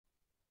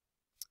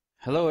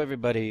Hello,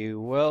 everybody.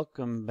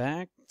 Welcome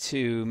back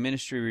to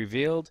Ministry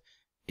Revealed.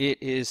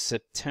 It is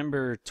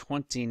September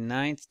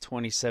 29th,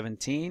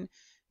 2017.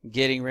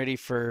 Getting ready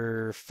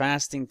for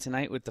fasting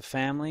tonight with the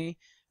family.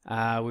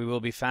 We will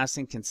be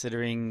fasting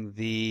considering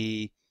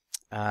the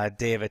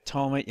Day of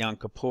Atonement, Yom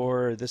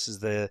Kippur. This is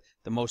the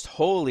most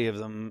holy of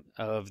them,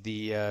 of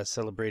the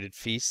celebrated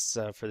feasts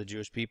for the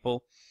Jewish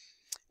people.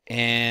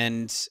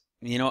 And,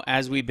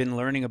 as we've been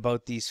learning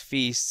about these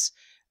feasts,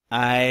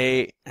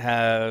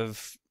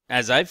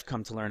 as I've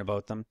come to learn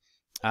about them,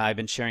 I've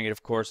been sharing it,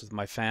 of course, with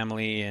my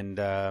family and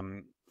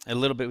a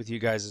little bit with you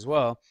guys as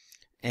well.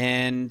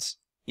 And,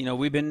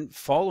 we've been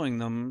following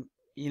them,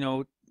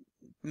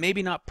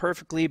 maybe not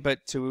perfectly,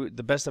 but to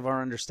the best of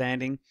our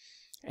understanding.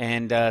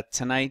 And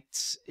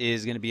tonight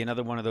is going to be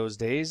another one of those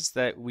days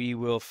that we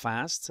will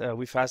fast.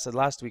 We fasted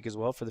last week as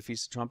well for the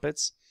Feast of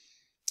Trumpets.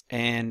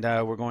 And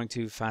we're going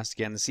to fast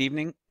again this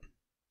evening.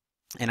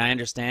 And I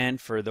understand,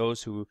 for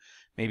those who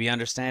maybe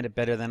understand it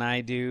better than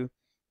I do,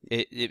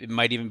 it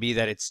might even be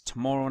that it's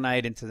tomorrow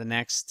night into the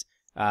next,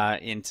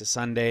 into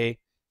Sunday.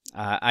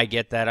 I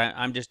get that.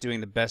 I'm just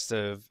doing the best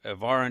of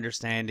our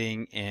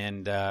understanding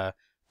and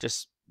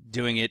just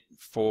doing it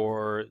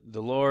for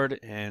the Lord,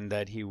 and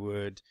that He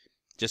would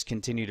just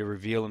continue to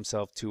reveal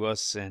Himself to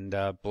us and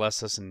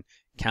bless us and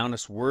count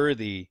us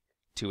worthy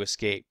to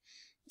escape.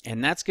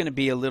 And that's going to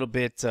be a little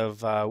bit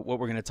of what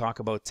we're going to talk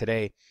about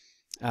today.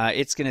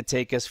 It's going to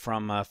take us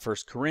from 1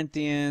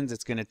 Corinthians.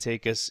 It's going to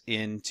take us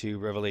into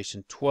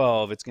Revelation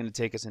 12. It's going to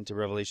take us into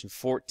Revelation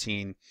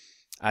 14,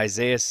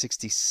 Isaiah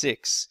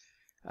 66.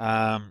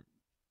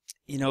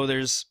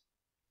 There's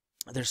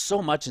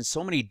so much in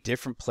so many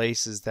different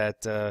places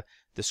that the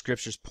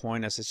scriptures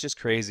point us. It's just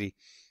crazy.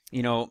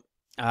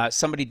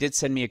 Somebody did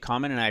send me a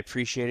comment, and I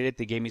appreciated it.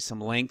 They gave me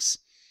some links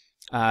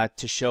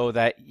to show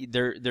that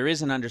there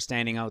is an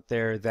understanding out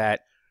there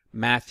that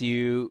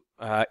Matthew,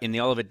 in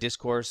the Olivet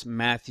Discourse,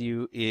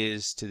 Matthew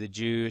is to the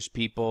Jewish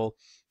people,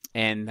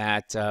 and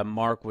that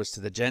Mark was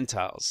to the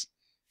Gentiles.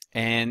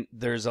 And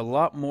there's a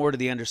lot more to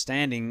the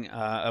understanding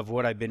of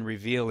what I've been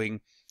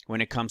revealing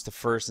when it comes to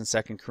 1st and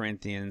 2nd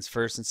Corinthians,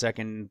 1st and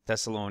 2nd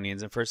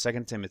Thessalonians, and 1st,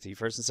 2nd Timothy,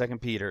 1st and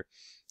 2nd Peter,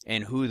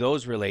 and who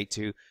those relate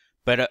to.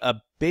 But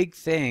a big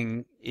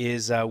thing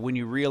is when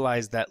you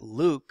realize that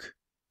Luke,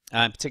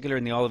 in particular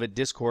in the Olivet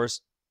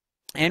Discourse,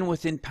 and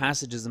within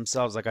passages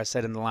themselves, like I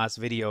said in the last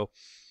video,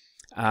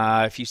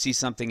 if you see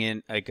something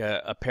in like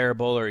a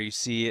parable, or you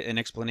see an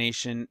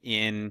explanation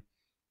in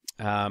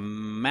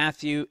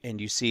Matthew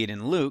and you see it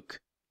in Luke,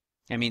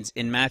 that means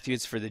in Matthew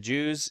it's for the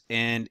Jews,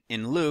 and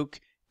in Luke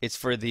it's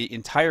for the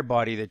entire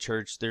body of the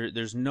church.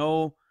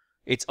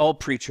 It's all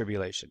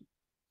pre-tribulation,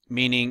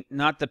 meaning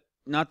not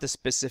the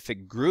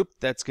specific group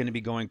that's going to be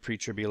going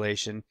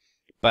pre-tribulation,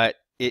 but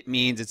it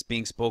means it's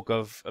being spoke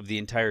of the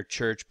entire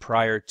church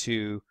prior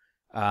to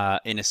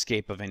an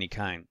escape of any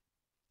kind.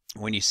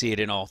 When you see it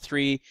in all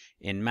three,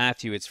 in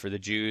Matthew it's for the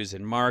Jews,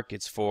 in Mark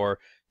it's for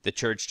the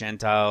church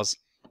Gentiles,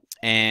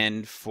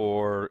 and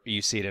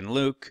you see it in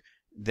Luke,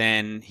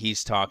 then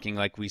he's talking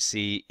like we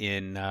see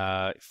in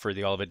for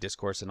the Olivet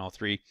Discourse in all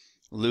three.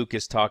 Luke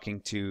is talking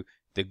to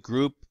the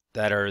group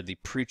that are the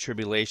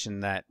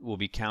pre-tribulation that will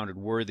be counted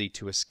worthy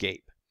to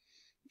escape.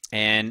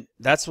 And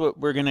that's what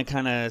we're going to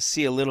kind of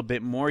see a little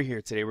bit more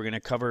here today. We're going to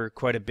cover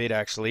quite a bit,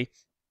 actually.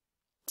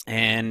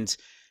 And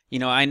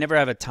I never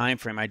have a time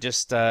frame. I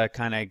just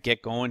kind of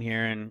get going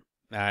here, and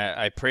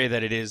I pray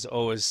that it is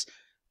always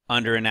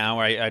under an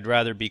hour. I'd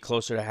rather be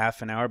closer to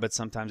half an hour, but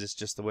sometimes it's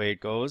just the way it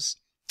goes,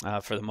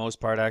 for the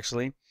most part,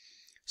 actually.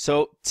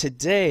 So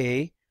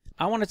today,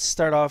 I wanted to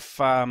start off,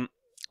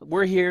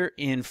 we're here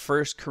in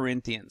 1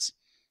 Corinthians.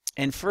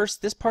 And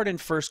this part in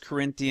 1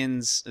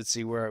 Corinthians, let's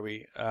see, where are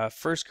we? 1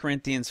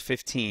 Corinthians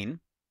 15,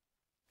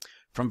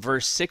 from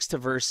verse 6 to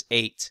verse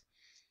 8.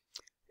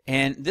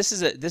 And this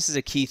is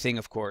a key thing,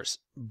 of course.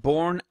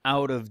 Born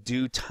out of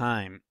due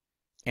time.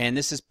 And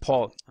this is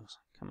Paul. Oh,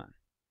 come on.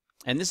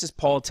 And this is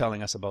Paul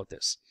telling us about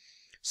this.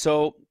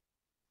 So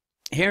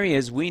here he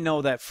is. We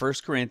know that 1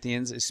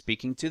 Corinthians is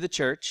speaking to the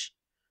church,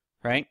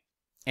 right?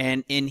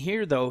 And in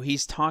here, though,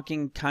 he's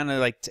talking kind of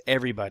like to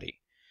everybody.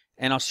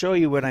 And I'll show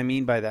you what I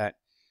mean by that.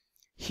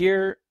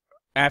 Here,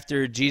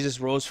 after Jesus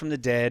rose from the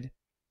dead,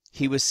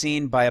 he was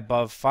seen by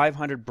above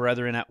 500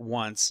 brethren at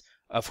once,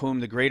 of whom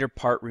the greater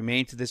part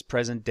remain to this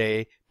present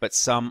day, but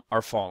some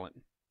are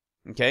fallen.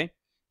 Okay?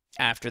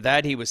 After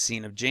that, he was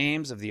seen of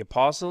James, of the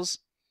apostles.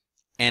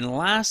 And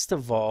last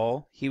of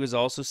all, he was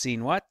also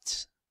seen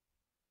what?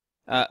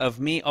 Of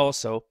me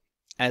also,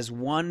 as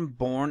one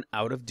born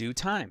out of due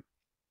time.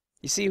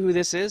 You see who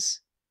this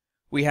is?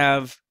 We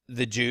have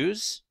the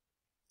Jews,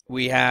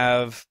 we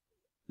have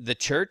the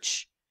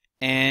church,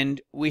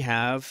 and we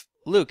have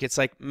Luke. It's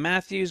like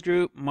Matthew's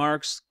group,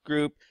 Mark's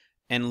group,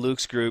 and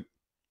Luke's group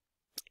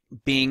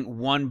being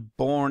one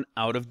born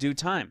out of due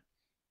time.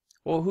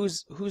 Well,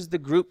 who's the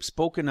group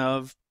spoken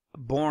of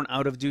born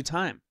out of due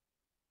time?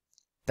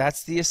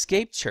 That's the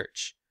escaped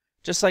church.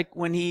 Just like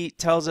when he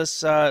tells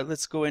us,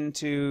 let's go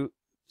into,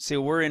 say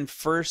we're in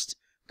 1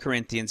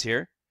 Corinthians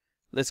here.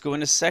 Let's go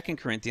into 2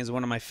 Corinthians,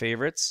 one of my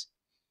favorites.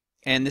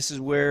 And this is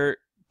where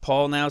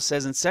Paul now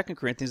says in 2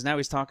 Corinthians, now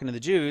he's talking to the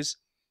Jews,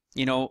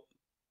 you know,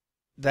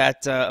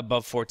 that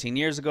above 14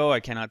 years ago, I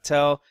cannot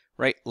tell,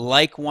 right?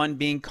 Like one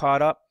being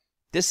caught up.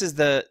 This is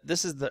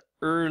the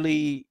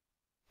early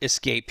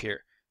escape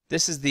here.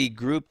 This is the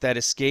group that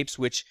escapes,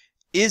 which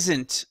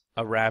isn't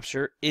a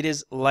rapture. It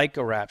is like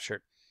a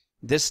rapture.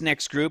 This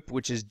next group,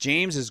 which is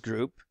James's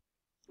group,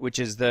 which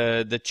is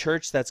the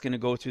church that's going to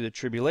go through the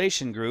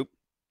tribulation group,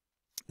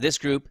 this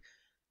group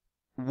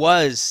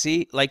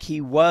like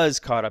he was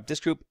caught up. This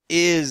group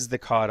is the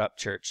caught up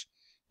church.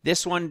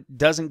 This one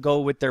doesn't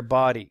go with their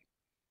body,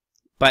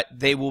 but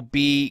they will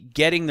be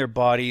getting their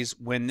bodies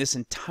when this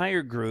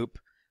entire group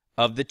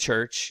of the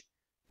church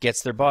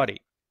gets their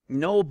body.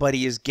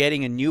 Nobody is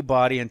getting a new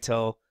body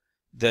until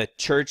the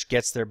church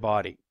gets their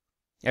body.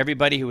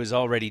 Everybody who is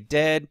already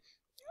dead,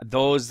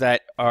 those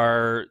that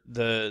are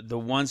the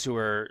ones who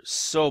are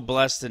so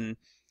blessed and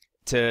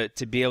to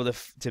be able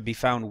to be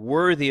found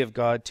worthy of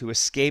God, to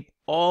escape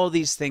all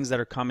these things that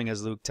are coming,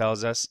 as Luke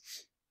tells us,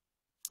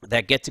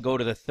 that get to go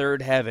to the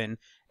third heaven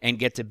and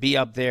get to be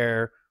up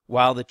there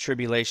while the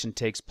tribulation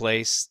takes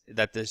place,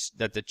 that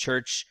the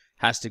church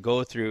has to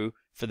go through,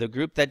 for the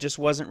group that just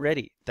wasn't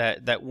ready,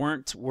 that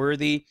weren't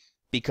worthy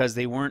because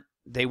they weren't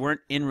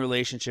in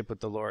relationship with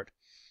the Lord.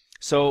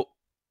 So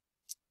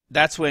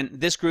that's when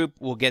this group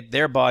will get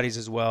their bodies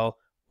as well,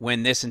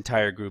 when this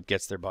entire group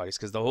gets their bodies,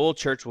 because the whole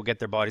church will get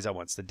their bodies at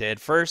once. The dead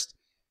first,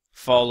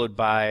 followed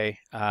by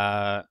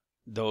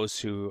those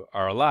who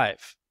are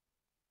alive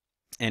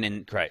and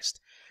in Christ.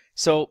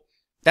 So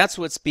that's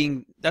what's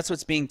being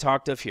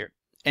talked of here.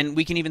 And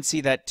we can even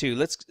see that too.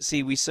 Let's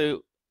see,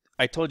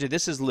 I told you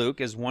this is Luke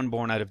as one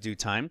born out of due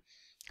time,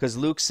 because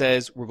Luke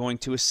says we're going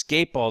to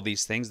escape all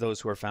these things,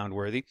 those who are found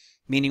worthy,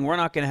 meaning we're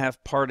not going to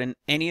have part in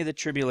any of the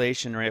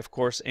tribulation or, of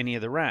course, any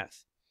of the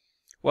wrath.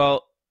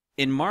 Well,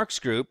 in Mark's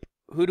group,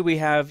 who do we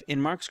have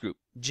in Mark's group?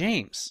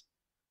 James.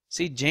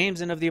 See, James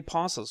and of the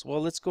apostles.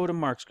 Well, let's go to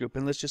Mark's group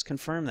and let's just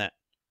confirm that.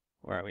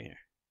 Where are we here?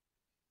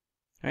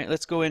 All right,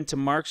 let's go into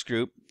Mark's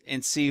group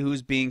and see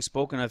who's being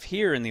spoken of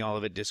here in the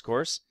Olivet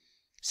Discourse.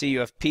 See,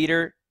 you have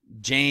Peter,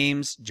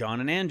 James, John,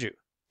 and Andrew.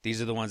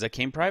 These are the ones that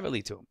came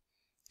privately to him.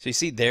 So you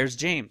see, there's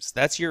James.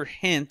 That's your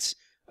hint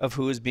of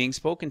who is being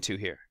spoken to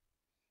here.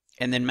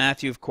 And then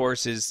Matthew, of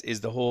course, is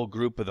the whole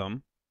group of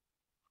them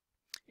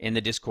in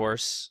the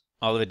discourse,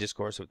 Olivet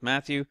Discourse with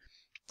Matthew.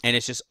 And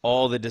it's just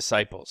all the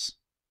disciples.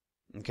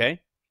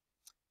 Okay?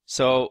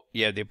 So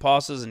you have the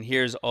apostles, and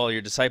here's all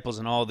your disciples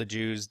and all the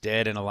Jews,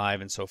 dead and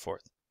alive, and so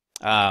forth.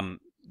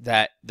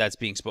 That's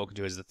being spoken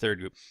to as the third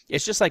group.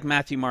 It's just like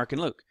Matthew, Mark,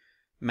 and Luke.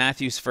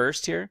 Matthew's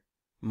first here,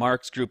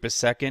 Mark's group is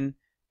second,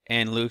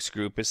 and Luke's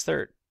group is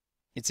third.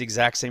 It's the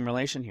exact same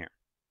relation here.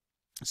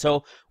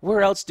 So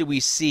where else do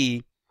we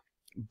see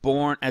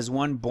born as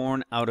one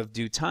born out of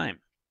due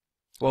time?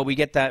 Well, we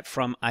get that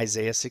from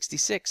Isaiah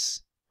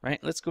 66, right?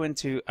 Let's go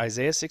into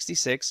Isaiah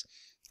 66.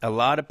 A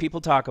lot of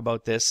people talk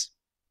about this,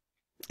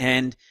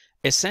 and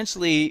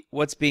essentially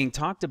what's being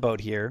talked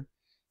about here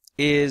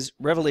is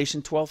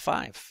Revelation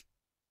 12:5.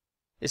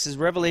 This is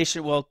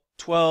Revelation,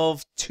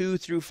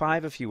 12:2 through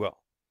 5, if you will.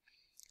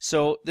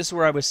 So this is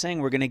where I was saying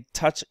we're going to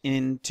touch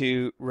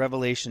into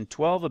Revelation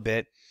 12 a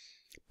bit,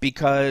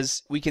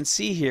 because we can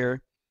see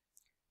here,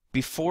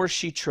 before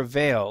she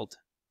travailed,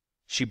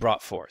 she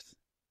brought forth.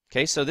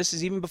 Okay, so this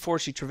is even before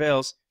she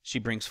travails, she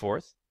brings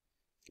forth.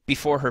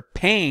 Before her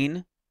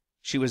pain,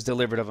 she was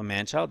delivered of a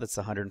man-child. That's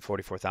the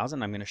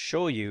 144,000. I'm going to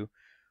show you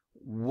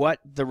what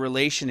the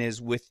relation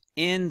is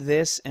within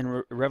this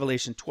and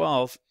Revelation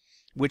 12,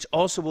 which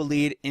also will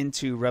lead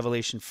into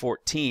Revelation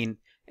 14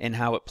 and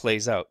how it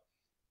plays out.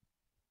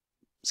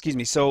 Excuse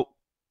me. So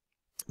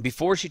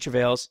before she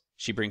travails,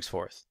 she brings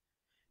forth.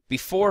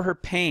 Before her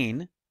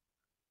pain,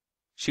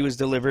 she was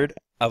delivered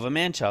of a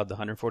man-child, the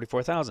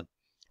 144,000.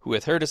 Who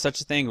hath heard of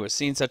such a thing, who has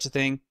seen such a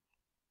thing?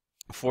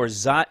 For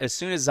as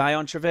soon as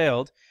Zion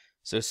travailed,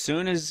 so as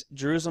soon as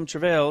Jerusalem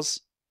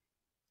travails,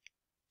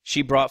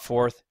 she brought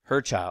forth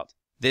her child.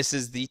 This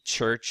is the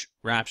church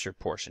rapture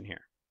portion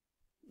here.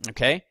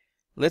 Okay?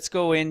 Let's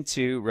go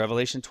into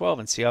Revelation 12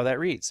 and see how that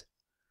reads.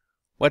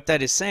 What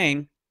that is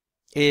saying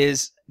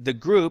is the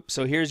group,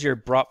 so here's your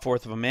brought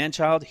forth of a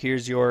man-child,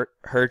 here's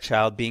her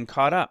child being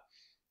caught up.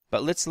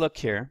 But let's look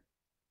here.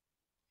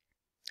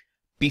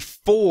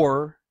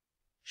 Before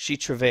she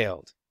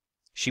travailed,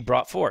 she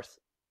brought forth.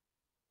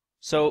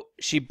 So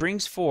she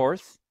brings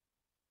forth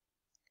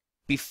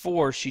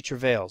before she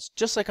travails.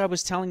 Just like I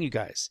was telling you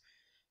guys.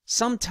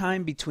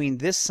 Sometime between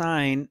this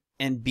sign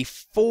and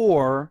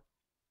before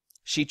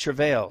she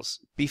travails,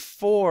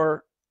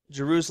 before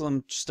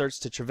Jerusalem starts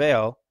to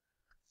travail,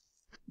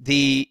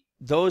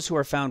 those who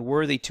are found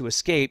worthy to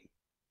escape,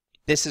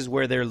 this is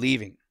where they're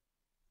leaving.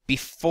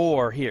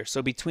 Before here.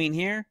 So between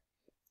here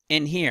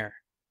and here,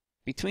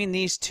 between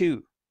these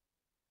two,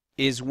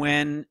 is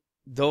when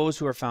those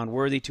who are found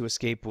worthy to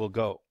escape will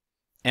go.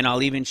 And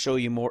I'll even show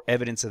you more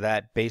evidence of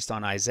that based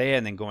on Isaiah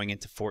and then going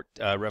into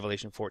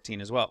Revelation 14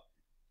 as well.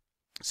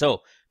 So,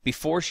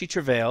 before she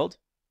travailed,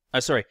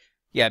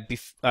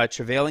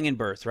 travailing in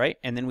birth, right?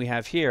 And then we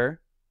have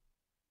here,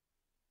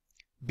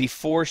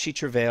 before she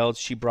travailed,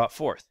 she brought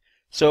forth.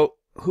 So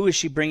who is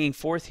she bringing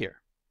forth here?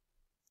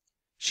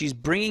 She's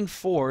bringing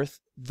forth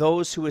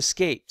those who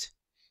escaped.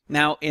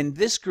 Now, in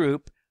this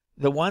group,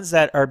 the ones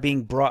that are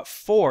being brought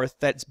forth,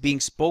 that's being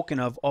spoken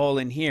of all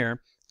in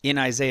here, in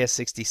Isaiah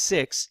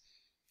 66,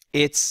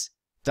 it's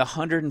the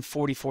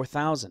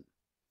 144,000.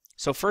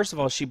 So first of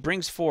all, she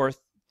brings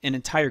forth an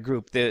entire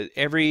group.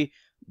 Every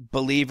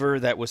believer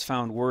that was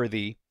found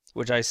worthy,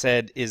 which I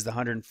said is the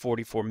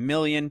 144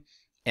 million,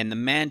 and the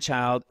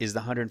man-child is the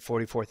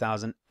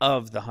 144,000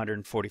 of the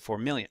 144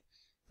 million.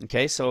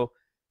 Okay, so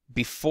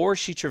before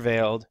she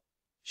travailed,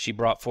 she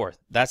brought forth.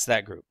 That's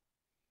that group.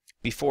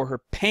 Before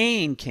her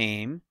pain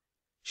came,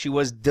 she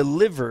was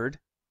delivered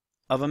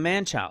of a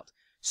man-child.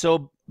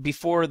 So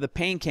before the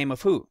pain came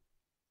of who?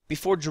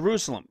 Before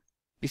Jerusalem.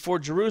 Before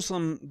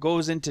Jerusalem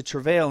goes into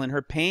travail and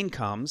her pain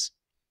comes,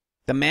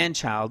 the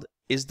man-child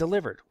is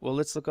delivered. Well,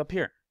 let's look up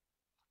here.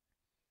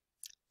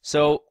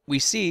 So we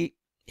see,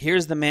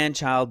 here's the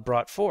man-child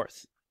brought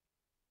forth.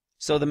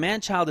 So the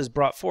man-child is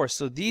brought forth.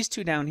 So these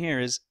two down here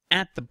is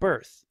at the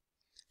birth.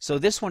 So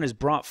this one is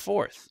brought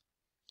forth.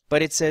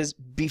 But it says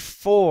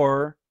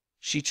before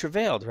she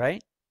travailed,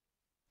 right?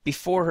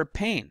 Before her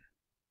pain,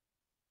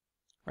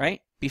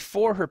 right?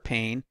 Before her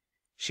pain,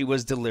 she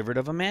was delivered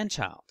of a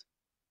man-child.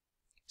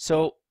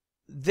 So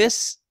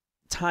this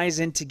ties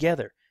in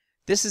together.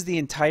 This is the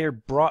entire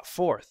brought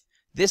forth.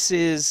 This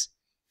is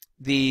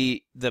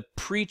the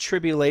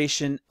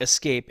pre-tribulation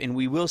escape, and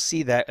we will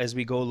see that as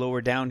we go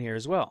lower down here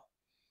as well.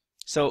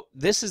 So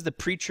this is the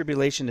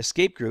pre-tribulation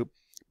escape group,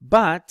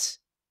 but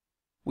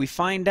we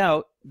find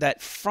out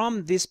that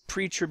from this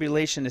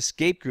pre-tribulation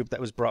escape group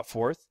that was brought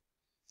forth,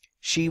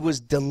 she was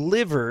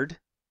delivered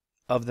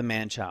of the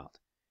man-child.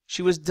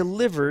 She was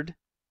delivered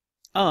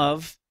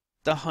of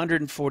the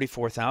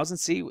 144,000.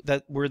 See,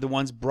 that were the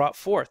ones brought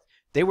forth.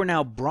 They were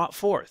now brought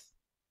forth.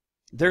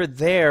 They're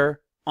there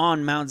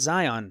on Mount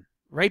Zion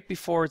right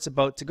before it's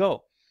about to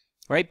go,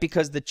 right?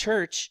 Because the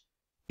church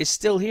is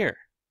still here.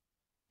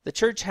 The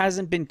church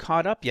hasn't been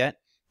caught up yet.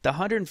 The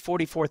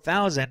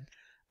 144,000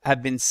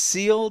 have been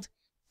sealed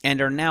and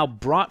are now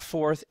brought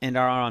forth and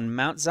are on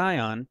Mount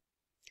Zion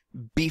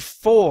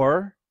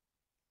before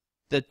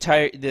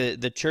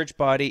the church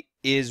body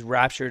is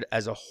raptured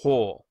as a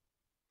whole.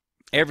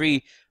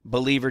 Every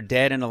believer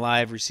dead and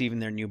alive receiving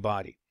their new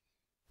body.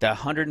 The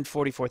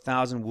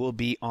 144,000 will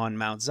be on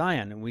Mount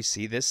Zion, and we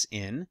see this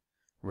in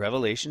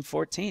Revelation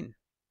 14.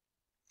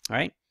 All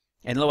right?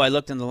 And lo, I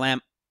looked, and the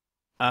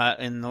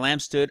Lamb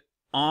stood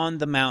on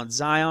the Mount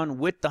Zion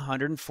with the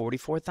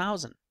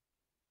 144,000.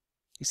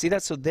 You see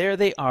that? So there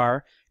they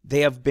are.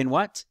 They have been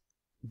what?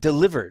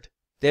 Delivered.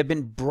 They have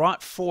been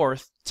brought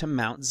forth to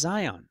Mount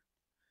Zion.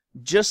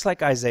 Just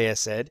like Isaiah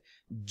said,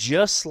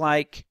 just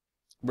like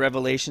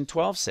Revelation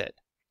 12 said.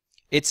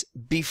 It's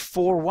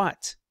before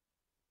what?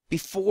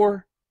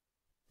 Before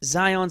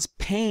Zion's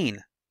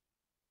pain.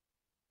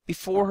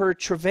 Before her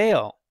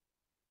travail.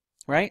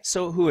 Right?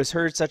 So who has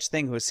heard such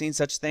thing? Who has seen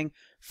such thing?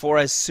 For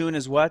as soon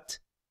as what?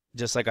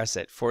 Just like I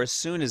said. For as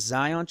soon as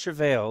Zion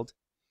travailed,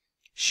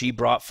 she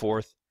brought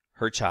forth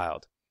her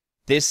child.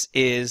 This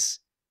is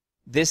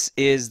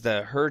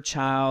the her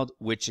child,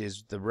 which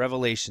is the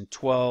Revelation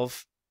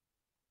 12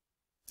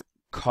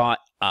 caught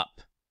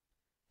up.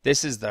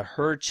 This is the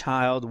her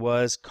child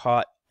was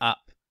caught up.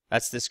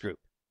 That's this group.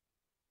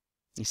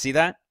 You see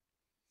that?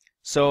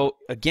 So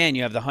again,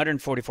 you have the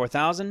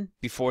 144,000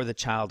 before the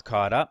child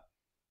caught up.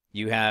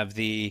 You have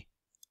the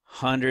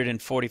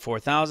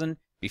 144,000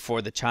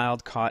 before the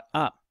child caught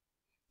up.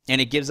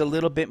 And it gives a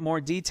little bit more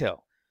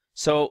detail.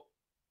 So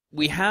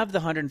we have the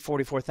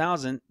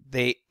 144,000.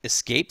 They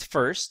escaped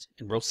first,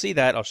 and we'll see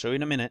that. I'll show you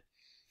in a minute.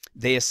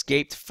 They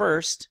escaped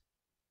first,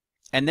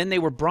 and then they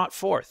were brought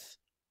forth.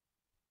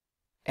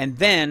 And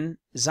then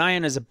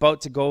Zion is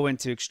about to go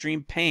into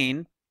extreme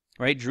pain,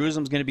 right?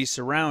 Jerusalem's going to be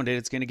surrounded.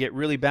 It's going to get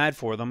really bad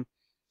for them.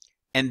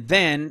 And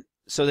then,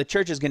 so the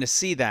church is going to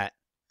see that.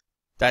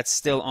 That's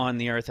still on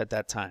the earth at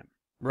that time,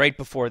 right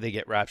before they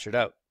get raptured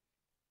out.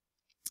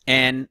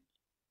 And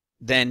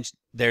then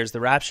there's the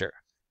rapture,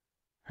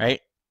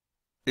 right?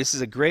 This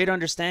is a great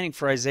understanding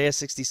for Isaiah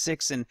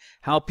 66 and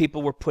how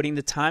people were putting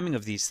the timing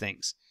of these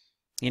things.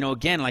 You know,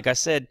 again, like I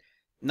said,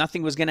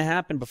 nothing was going to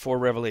happen before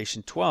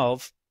Revelation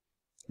 12.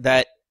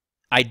 That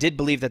I did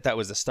believe that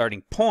was the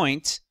starting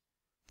point,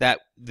 that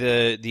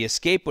the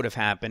escape would have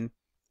happened.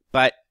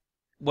 But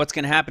what's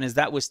going to happen is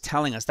that was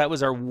telling us, that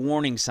was our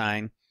warning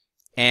sign.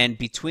 And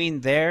between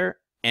there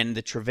and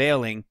the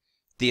travailing,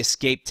 the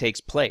escape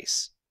takes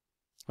place,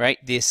 right?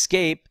 The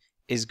escape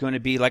is going to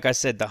be, like I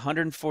said, the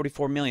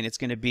 144 million. It's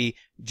going to be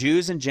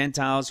Jews and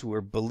Gentiles who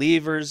were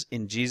believers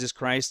in Jesus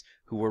Christ,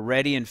 who were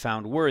ready and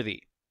found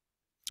worthy,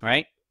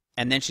 right?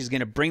 And then she's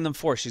going to bring them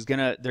forth.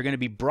 They're going to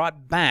be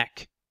brought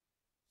back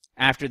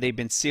after they've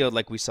been sealed,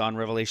 like we saw in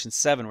Revelation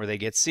 7, where they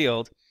get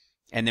sealed.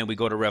 And then we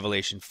go to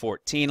Revelation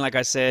 14, like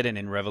I said, and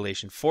in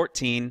Revelation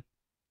 14,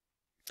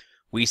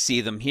 we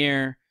see them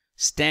here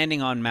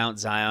standing on Mount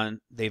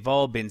Zion. They've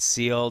all been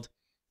sealed,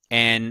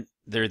 and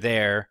they're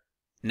there.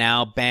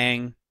 Now,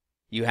 bang,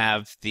 you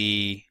have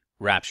the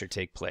rapture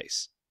take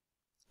place.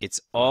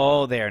 It's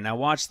all there. Now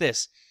watch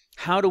this.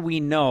 How do we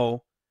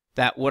know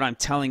that what I'm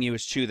telling you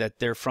is true, that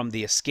they're from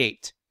the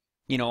escaped?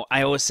 You know,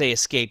 I always say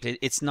escaped.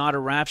 It's not a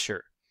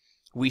rapture.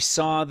 We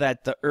saw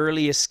that the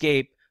early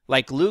escape,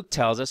 like Luke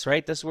tells us,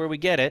 right? This is where we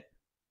get it.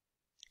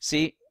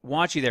 See,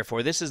 watch you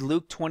therefore. This is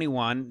Luke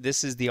 21.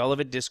 This is the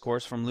Olivet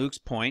Discourse from Luke's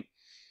point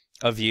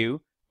of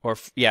view, or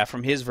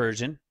from his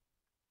version.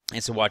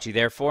 And so watch ye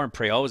therefore and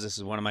pray always. This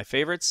is one of my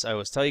favorites. I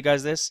always tell you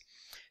guys this,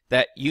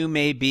 that you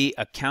may be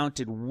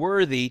accounted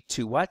worthy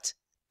to what?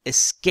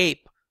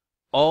 Escape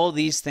all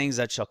these things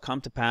that shall come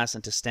to pass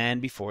and to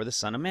stand before the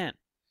Son of Man.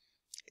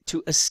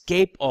 To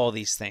escape all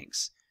these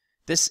things.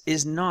 This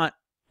is not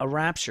a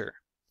rapture.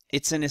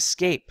 It's an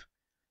escape.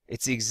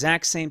 It's the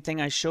exact same thing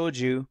I showed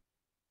you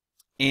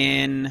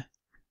in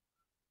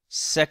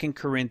 2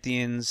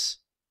 Corinthians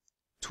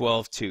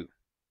 12:2.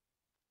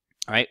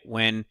 All right,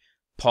 when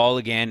Paul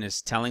again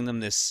is telling them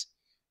this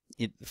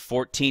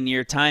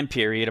 14-year time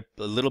period,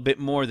 a little bit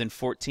more than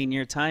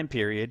 14-year time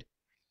period,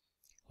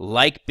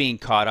 like being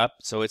caught up.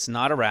 So it's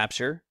not a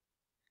rapture.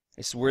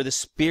 It's where the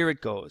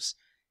Spirit goes.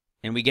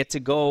 And we get to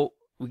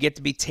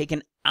be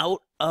taken out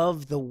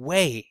of the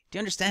way. Do you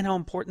understand how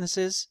important this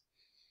is?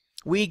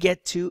 We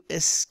get to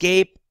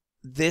escape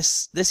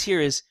this. This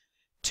here is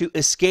to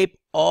escape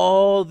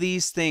all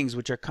these things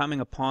which are coming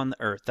upon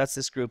the earth. That's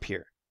this group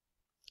here.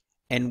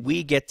 And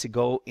we get to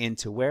go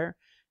into where?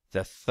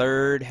 The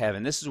third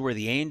heaven. This is where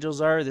the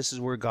angels are. This is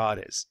where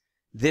God is.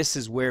 This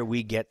is where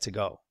we get to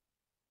go.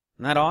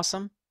 Isn't that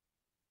awesome?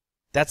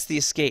 That's the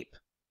escape.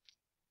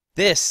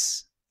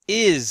 This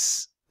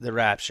is the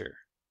rapture.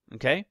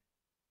 Okay?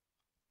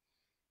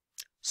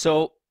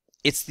 So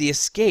it's the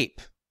escape.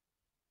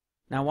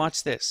 Now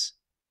watch this.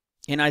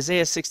 In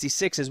Isaiah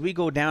 66, as we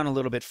go down a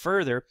little bit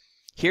further,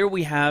 here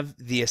we have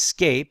the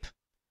escape.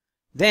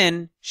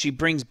 Then she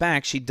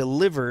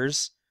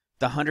delivers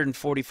the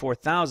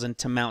 144,000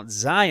 to Mount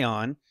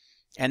Zion.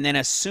 And then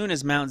as soon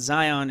as Mount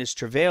Zion is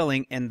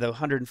travailing and the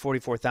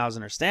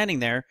 144,000 are standing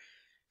there,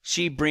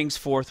 she brings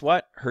forth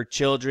what? Her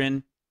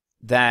children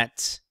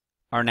that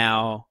are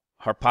now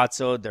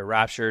harpazoed, they're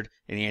raptured,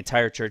 and the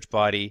entire church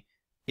body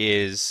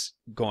is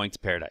going to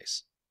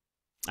paradise.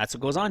 That's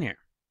what goes on here.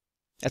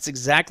 That's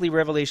exactly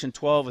Revelation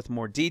 12 with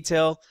more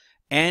detail,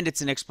 and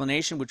it's an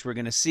explanation which we're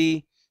going to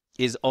see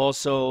is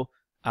also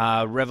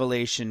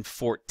Revelation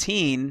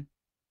 14,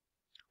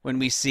 when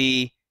we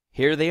see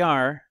here they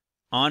are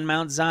on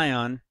Mount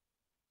Zion,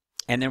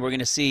 and then we're going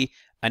to see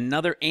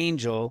another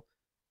angel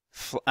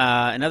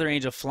fly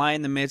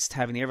in the midst,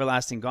 having the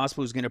everlasting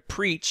gospel, who's going to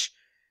preach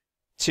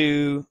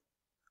to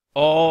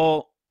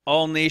all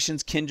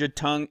nations, kindred,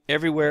 tongue,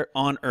 everywhere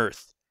on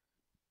earth.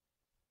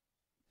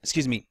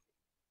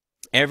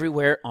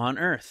 Everywhere on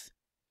earth.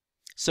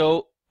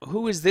 So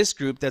who is this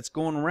group that's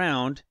going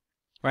around,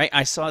 right?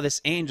 I saw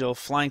this angel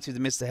flying through the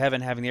midst of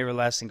heaven, having the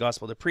everlasting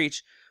gospel to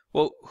preach.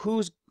 Well,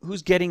 who's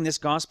getting this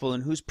gospel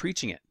and who's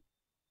preaching it?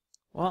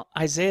 Well,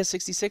 Isaiah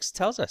 66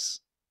 tells us.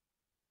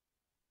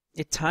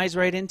 It ties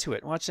right into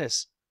it. Watch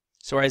this.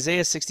 So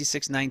Isaiah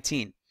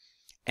 66:19.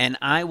 And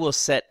I will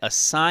set a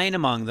sign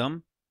among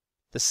them.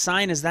 The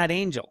sign is that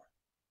angel.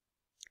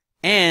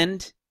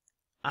 And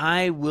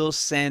I will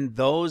send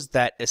those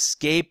that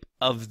escape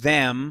of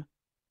them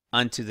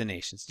unto the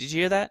nations. Did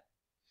you hear that?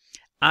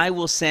 I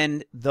will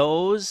send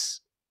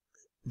those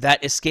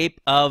that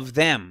escape of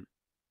them.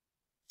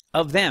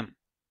 Of them.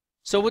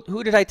 So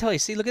who did I tell you?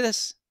 See, look at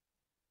this.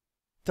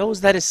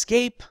 Those that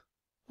escape.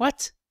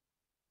 What?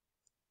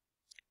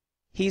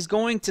 He's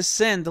going to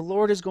send, the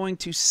Lord is going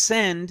to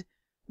send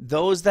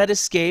those that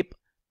escape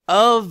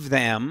of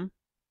them.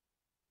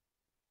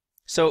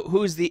 So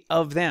who's the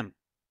of them?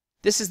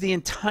 This is the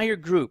entire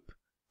group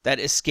that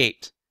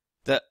escaped.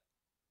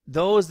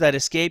 Those that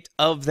escaped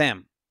of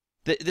them.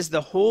 This is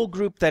the whole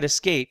group that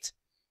escaped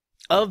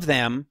of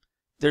them.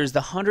 There's the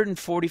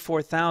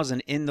 144,000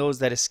 in those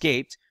that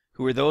escaped,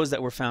 who are those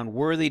that were found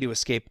worthy to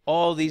escape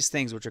all these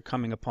things which are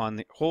coming upon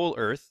the whole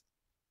earth.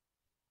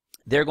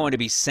 They're going to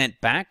be sent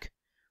back,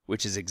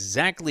 which is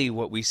exactly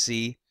what we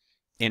see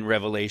in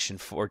Revelation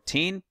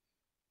 14,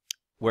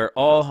 where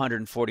all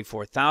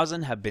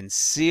 144,000 have been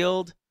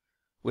sealed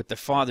with the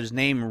Father's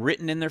name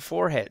written in their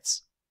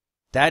foreheads.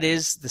 That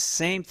is the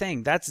same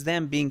thing. That's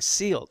them being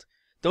sealed.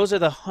 Those are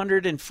the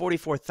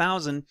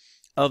 144,000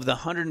 of the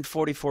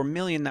 144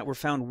 million that were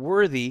found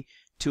worthy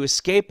to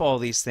escape all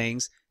these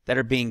things that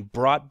are being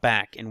brought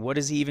back. And what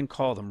does he even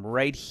call them?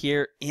 Right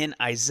here in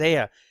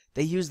Isaiah.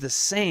 They use the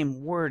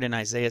same word in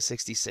Isaiah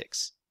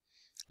 66.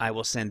 I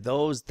will send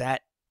those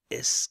that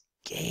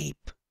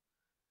escape.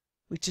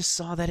 We just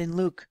saw that in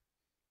Luke.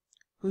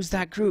 Who's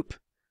that group?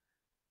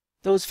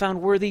 Those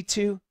found worthy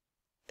to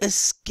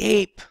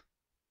escape.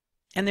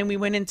 And then we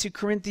went into 2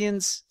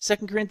 Corinthians,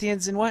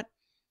 and what?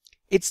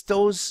 It's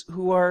those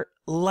who are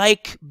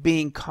like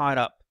being caught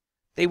up.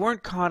 They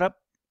weren't caught up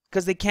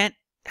because they can't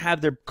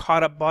have their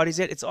caught up bodies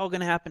yet. It's all going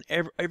to happen,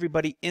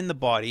 everybody in the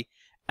body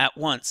at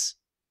once.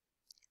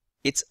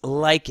 It's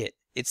like it.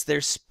 It's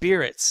their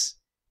spirits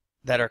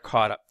that are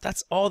caught up.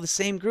 That's all the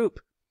same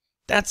group.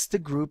 That's the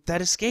group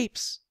that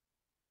escapes.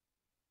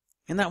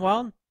 Isn't that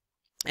wild?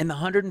 And the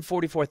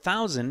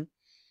 144,000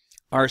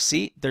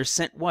 RC, they're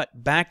sent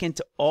what? Back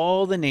into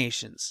all the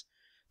nations,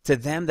 to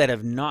them that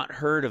have not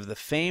heard of the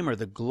fame or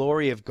the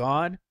glory of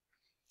God,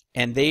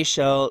 and they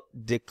shall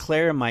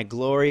declare my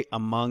glory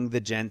among the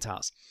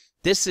Gentiles.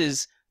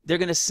 They're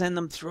going to send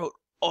them throughout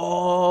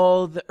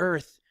all the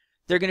earth.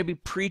 They're going to be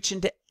preaching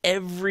to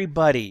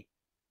everybody.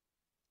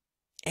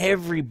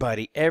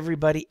 Everybody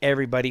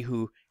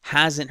who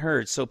hasn't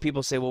heard. So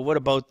people say, well, what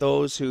about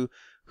those who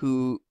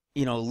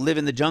live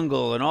in the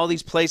jungle and all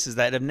these places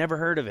that have never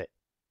heard of it?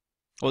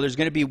 Well, there's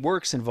going to be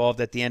works involved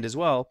at the end as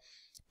well.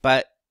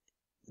 But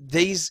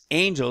these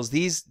angels,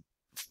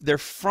 they're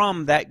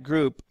from that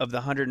group of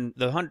the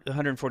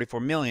 144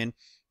 million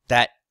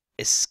that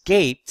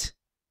escaped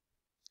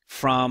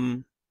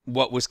from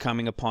what was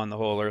coming upon the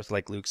whole earth,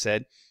 like Luke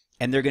said.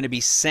 And they're going to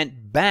be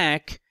sent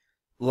back,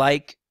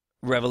 like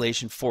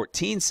Revelation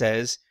 14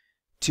 says,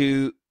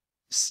 to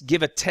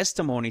give a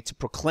testimony, to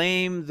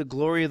proclaim the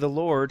glory of the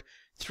Lord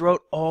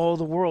throughout all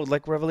the world,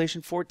 like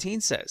Revelation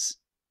 14 says.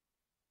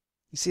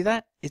 You see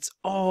that? It's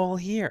all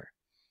here.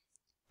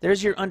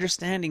 There's your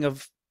understanding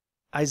of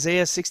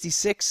Isaiah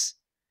 66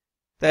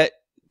 that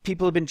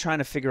people have been trying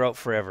to figure out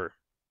forever.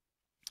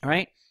 All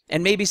right?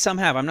 And maybe some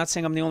have. I'm not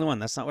saying I'm the only one.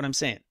 That's not what I'm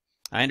saying.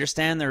 I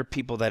understand there are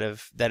people that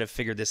have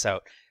figured this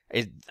out.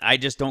 I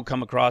just don't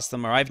come across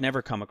them, or I've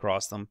never come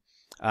across them.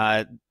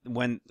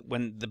 When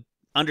the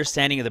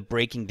understanding of the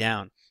breaking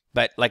down.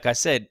 But like I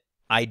said,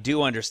 I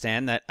do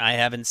understand that I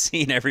haven't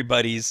seen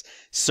everybody's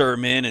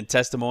sermon and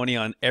testimony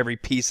on every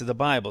piece of the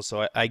Bible,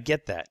 so I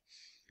get that.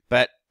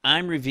 But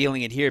I'm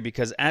revealing it here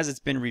because as it's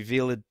been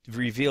revealed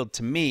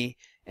to me,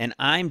 and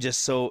I'm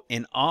just so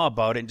in awe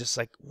about it, and just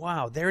like,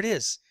 wow, there it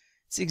is.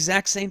 It's the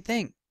exact same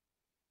thing.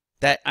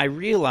 That I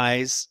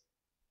realize,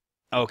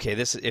 okay,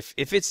 this if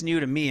it's new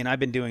to me, and I've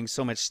been doing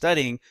so much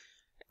studying,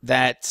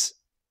 that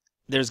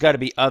there's got to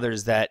be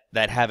others that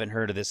haven't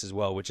heard of this as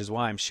well, which is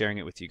why I'm sharing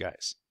it with you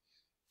guys.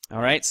 All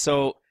right,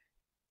 so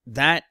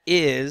that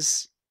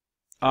is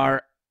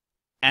our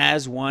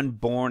as one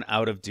born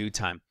out of due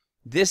time.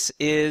 This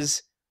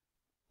is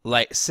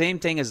like same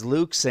thing as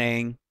Luke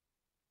saying,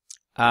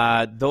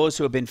 those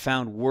who have been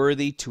found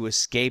worthy to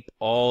escape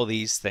all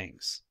these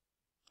things.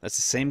 That's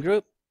the same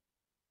group.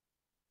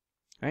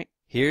 Right?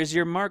 Here's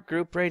your Mark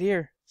group right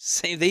here.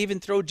 They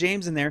even throw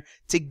James in there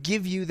to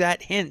give you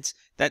that hint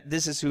that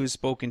this is who is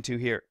spoken to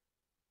here.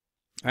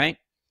 Right?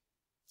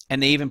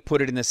 And they even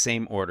put it in the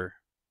same order.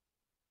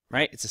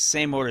 Right? It's the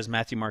same order as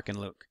Matthew, Mark, and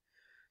Luke.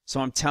 So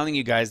I'm telling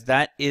you guys,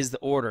 that is the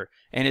order.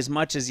 And as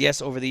much as,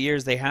 yes, over the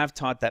years they have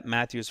taught that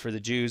Matthew is for the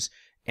Jews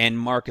and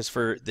Mark is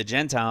for the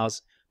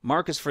Gentiles,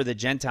 Mark is for the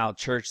Gentile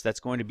church that's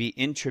going to be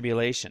in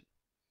tribulation.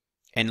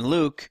 And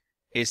Luke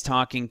is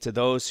talking to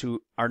those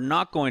who are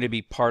not going to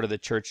be part of the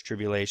church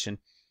tribulation,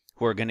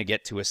 who are going to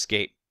get to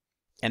escape.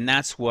 And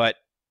that's what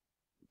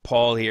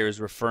Paul here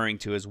is referring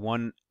to as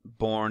one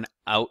born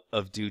out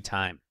of due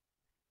time.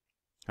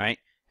 Right?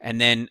 And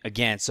then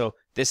again, so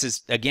this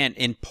is, again,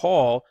 in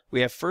Paul,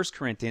 we have 1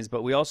 Corinthians,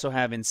 but we also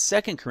have in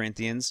 2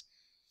 Corinthians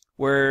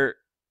where,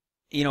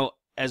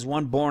 as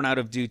one born out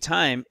of due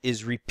time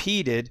is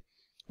repeated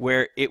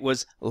where it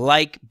was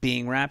like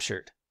being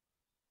raptured.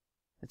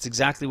 That's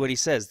exactly what he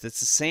says. That's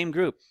the same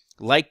group.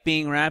 Like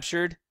being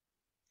raptured.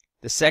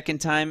 The second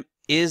time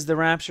is the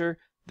rapture.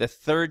 The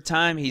third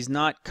time, he's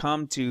not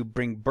come to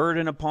bring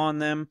burden upon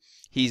them.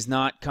 He's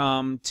not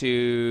come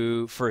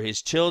for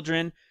his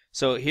children.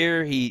 So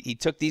here he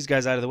took these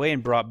guys out of the way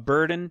and brought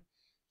burden.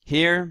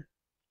 Here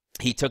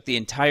he took the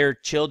entire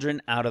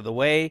children out of the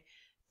way.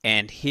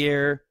 And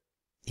here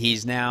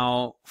he's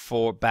now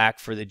back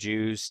for the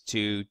Jews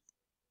to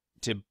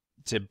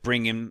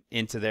bring him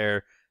into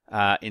their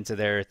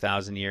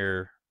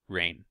 1,000-year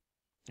reign,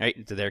 right?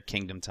 Into their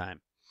kingdom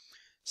time.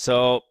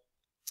 So,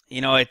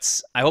 I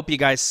hope you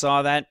guys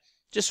saw that.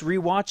 Just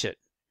rewatch it.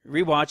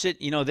 Rewatch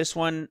it. This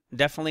one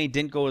definitely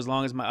didn't go as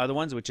long as my other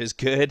ones, which is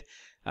good.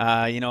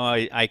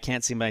 I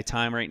can't see my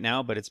time right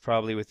now, but it's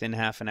probably within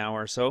half an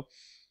hour or so.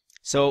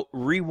 So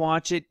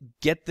rewatch it,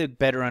 get the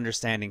better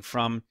understanding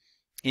from,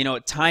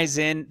 it ties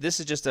in. This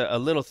is just a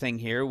little thing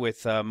here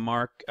with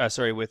 1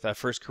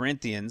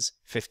 Corinthians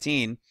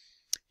 15,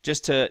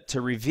 just to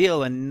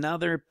reveal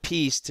another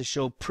piece to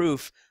show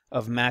proof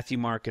of Matthew,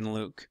 Mark, and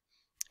Luke.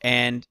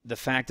 And the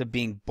fact of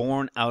being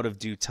born out of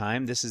due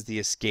time. This is the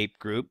escape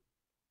group.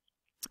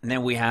 And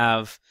then we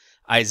have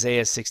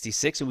Isaiah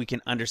 66, and we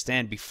can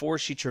understand before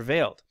she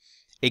travailed.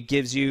 It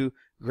gives you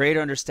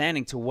greater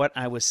understanding to what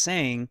I was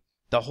saying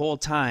the whole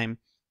time,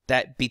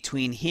 that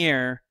between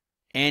here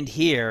and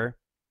here,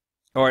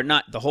 or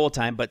not the whole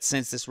time, but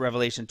since this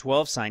Revelation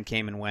 12 sign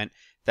came and went,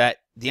 that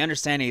the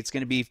understanding it's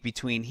going to be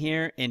between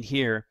here and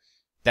here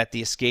that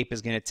the escape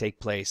is going to take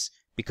place,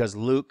 because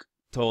Luke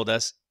told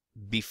us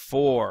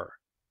before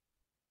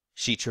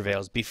she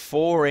travails,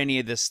 before any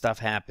of this stuff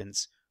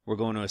happens, we're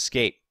going to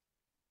escape.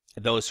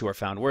 Those who are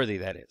found worthy,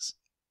 that is.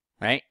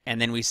 Right?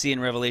 And then we see in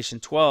Revelation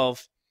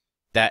 12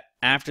 that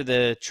after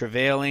the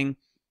travailing,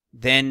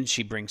 then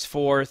she brings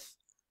forth,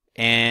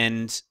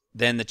 and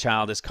then the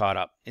child is caught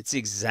up. It's the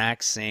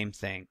exact same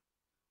thing.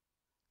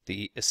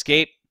 The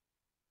escape,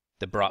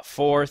 the brought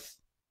forth,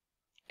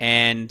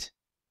 and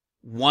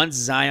once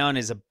Zion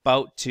is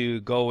about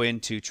to go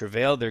into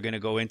travail, they're going to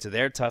go into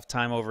their tough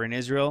time over in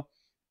Israel.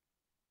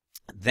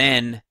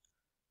 Then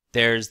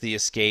there's the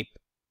escape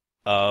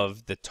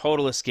of the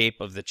total escape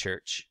of the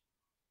church.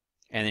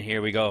 And then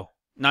here we go.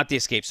 Not the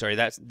escape, sorry.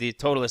 That's the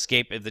total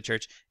escape of the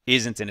church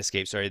isn't an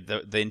escape, sorry.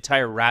 The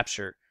entire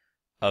rapture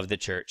of the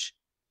church.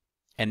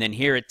 And then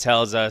here it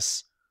tells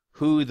us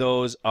who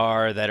those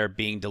are that are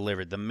being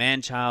delivered. The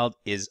man-child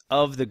is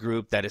of the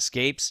group that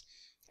escapes,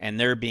 and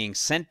they're being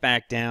sent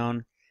back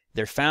down.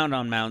 They're found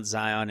on Mount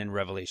Zion in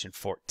Revelation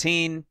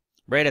 14,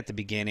 right at the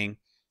beginning,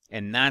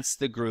 and that's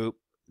the group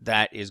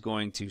that is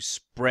going to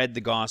spread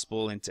the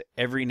gospel into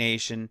every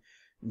nation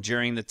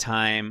during the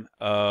time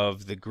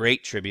of the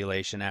Great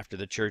Tribulation after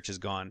the church is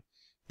gone.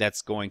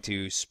 That's going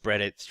to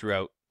spread it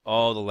throughout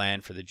all the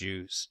land for the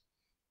Jews.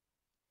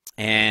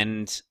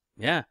 And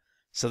yeah,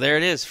 so there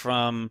it is,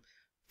 from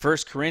 1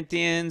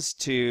 Corinthians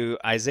to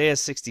Isaiah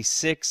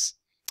 66.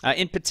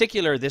 In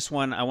particular, this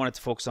one I wanted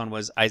to focus on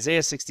was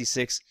Isaiah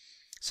 66,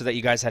 so that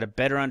you guys had a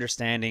better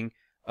understanding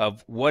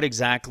of what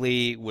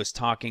exactly was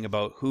talking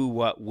about who,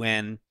 what,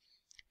 when,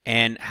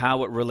 and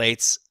how it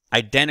relates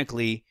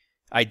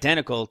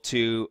identical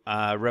to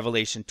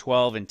Revelation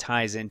 12 and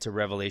ties into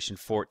Revelation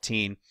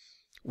 14,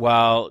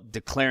 while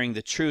declaring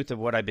the truth of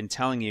what I've been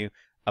telling you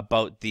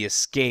about the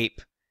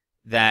escape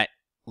that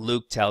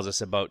Luke tells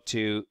us about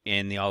too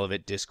in the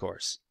Olivet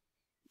Discourse,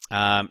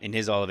 in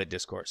his Olivet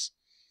Discourse.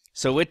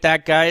 So with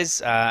that,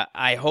 guys,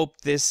 I hope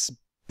this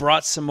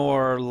brought some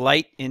more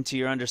light into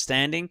your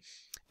understanding.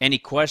 Any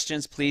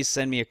questions, please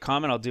send me a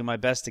comment. I'll do my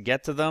best to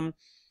get to them.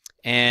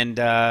 And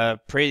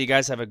pray you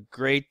guys have a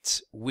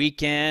great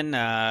weekend.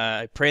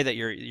 I pray that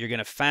you're going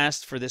to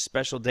fast for this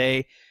special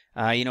day.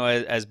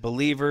 As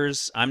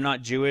believers, I'm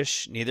not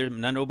Jewish.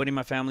 Nobody in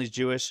my family is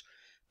Jewish.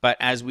 But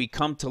as we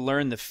come to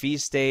learn the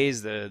feast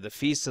days, the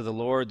feasts of the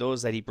Lord,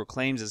 those that He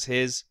proclaims as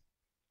His,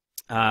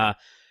 and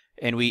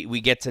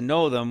we get to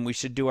know them, we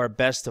should do our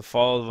best to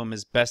follow them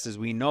as best as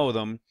we know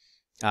them.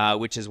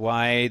 Which is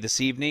why this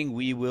evening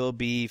we will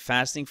be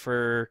fasting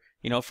for,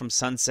 from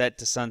sunset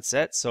to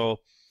sunset. So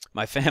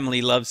my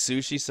family loves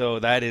sushi, so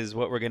that is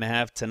what we're going to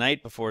have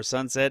tonight before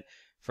sunset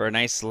for a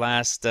nice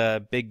last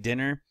big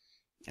dinner.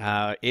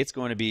 It's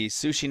going to be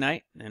sushi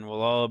night, and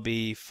we'll all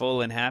be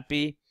full and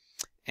happy.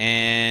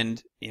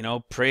 And,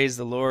 praise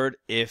the Lord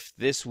if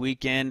this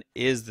weekend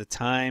is the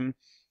time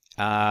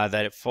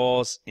that it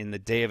falls in the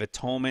Day of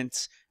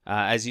Atonement.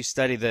 As you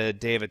study the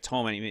Day of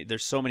Atonement,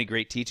 there's so many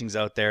great teachings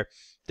out there.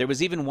 There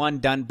was even one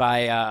done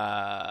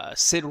by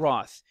Sid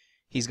Roth.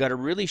 He's got a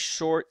really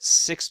short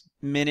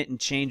 6-minute and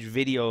change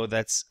video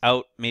that's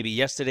out maybe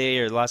yesterday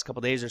or the last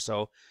couple days or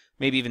so,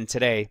 maybe even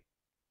today.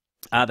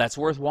 That's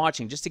worth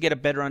watching just to get a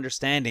better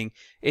understanding.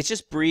 It's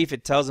just brief.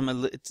 It tells him a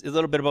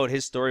little bit about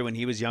his story when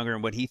he was younger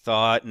and what he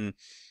thought, and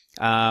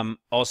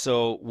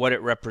also what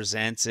it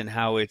represents and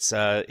how it's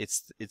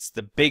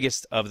the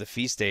biggest of the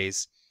feast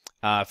days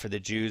for the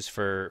Jews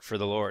for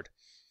the Lord.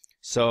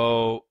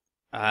 So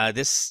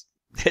this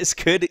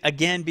could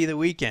again be the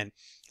weekend.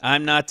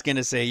 I'm not going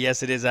to say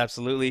yes, it is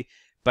absolutely,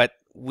 but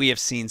we have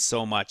seen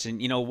so much. And,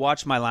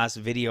 watch my last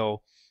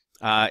video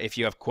if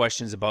you have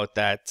questions about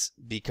that,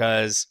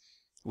 because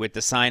with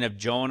the sign of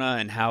Jonah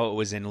and how it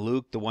was in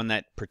Luke, the one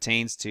that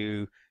pertains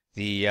to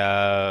the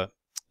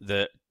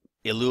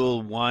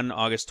Elul 1,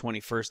 August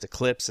 21st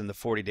eclipse and the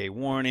 40-day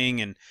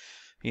warning, and,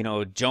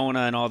 Jonah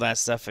and all that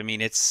stuff. I mean,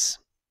 it's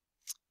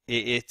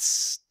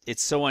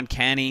so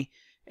uncanny.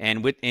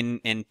 And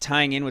in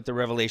tying in with the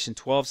Revelation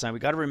 12 sign, we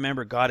got to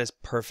remember God is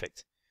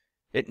perfect.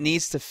 It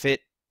needs to fit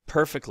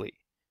perfectly.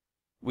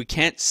 We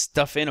can't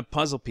stuff in a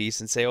puzzle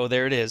piece and say, oh,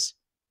 there it is,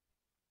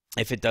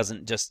 if it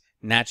doesn't just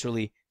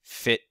naturally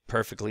fit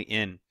perfectly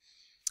in.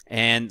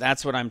 And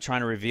that's what I'm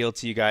trying to reveal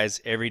to you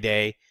guys every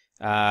day,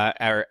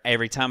 or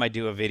every time I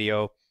do a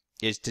video,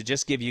 is to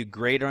just give you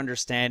greater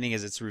understanding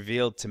as it's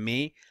revealed to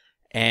me,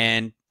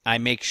 and I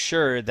make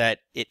sure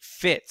that it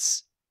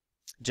fits.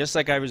 Just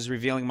like I was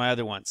revealing my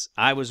other ones.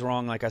 I was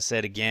wrong, like I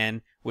said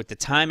again, with the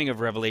timing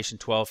of Revelation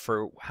 12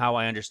 for how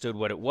I understood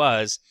what it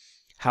was.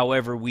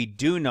 However, we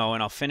do know,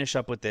 and I'll finish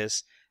up with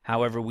this,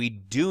 however, we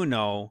do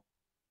know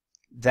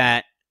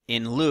that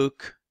in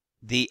Luke,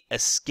 the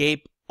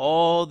escape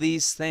all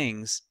these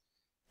things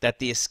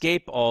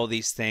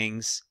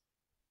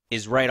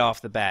is right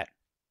off the bat.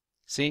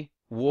 See?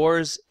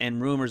 Wars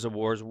and rumors of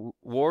wars,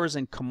 wars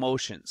and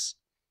commotions.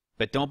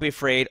 But don't be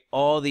afraid,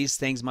 all these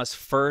things must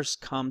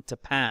first come to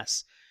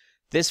pass.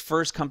 This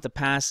first come to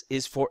pass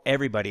is for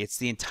everybody. It's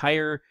the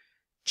entire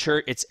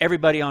church. It's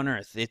everybody on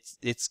earth.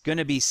 It's going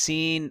to be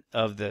seen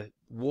of the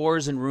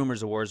wars and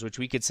rumors of wars, which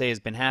we could say has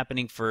been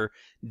happening for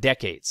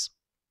decades.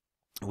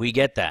 We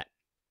get that.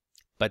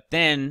 But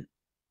then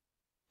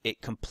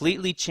it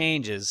completely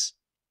changes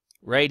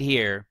right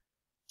here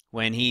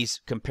when he's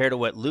compared to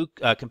what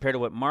compared to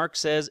what Mark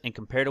says and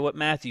compared to what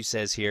Matthew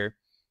says here.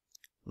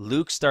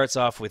 Luke starts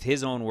off with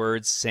his own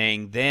words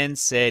saying, "Then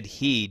said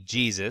he,"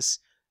 Jesus,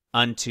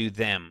 "unto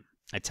them."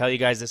 I tell you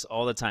guys this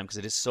all the time because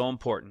it is so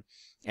important.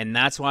 And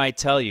that's why I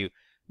tell you,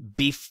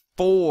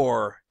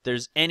 before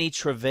there's any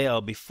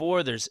travail,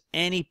 before there's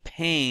any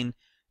pain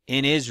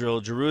in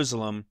Israel,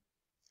 Jerusalem,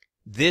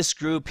 this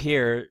group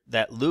here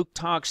that Luke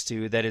talks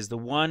to, that's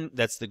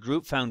the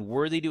group found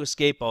worthy to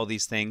escape all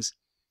these things,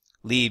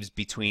 leaves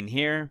between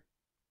here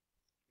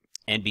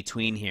and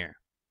between here.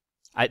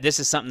 This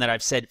is something that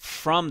I've said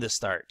from the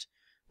start.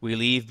 We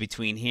leave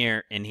between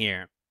here and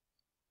here.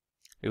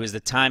 It was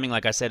the timing,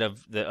 like I said,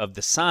 of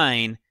the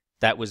sign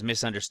that was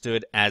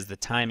misunderstood as the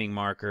timing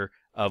marker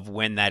of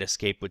when that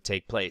escape would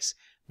take place.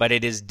 But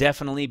it is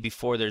definitely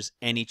before there's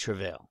any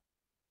travail.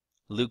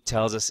 Luke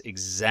tells us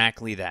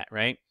exactly that,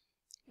 right?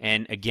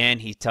 And again,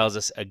 he tells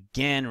us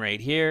again right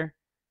here.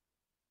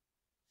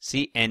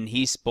 See, and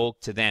he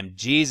spoke to them.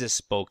 Jesus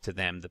spoke to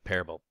them, the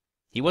parable.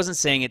 He wasn't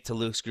saying it to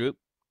Luke's group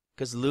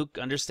because Luke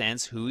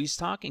understands who he's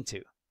talking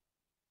to,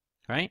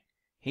 right?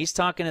 He's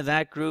talking to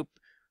that group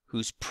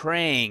who's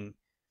praying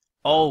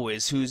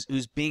always,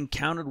 who's being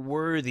counted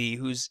worthy,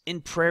 who's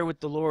in prayer with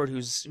the Lord,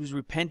 who's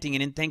repenting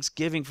and in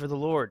thanksgiving for the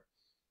Lord.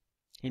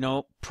 You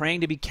know,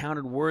 praying to be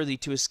counted worthy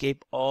to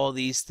escape all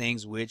these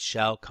things which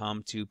shall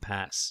come to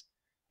pass,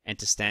 and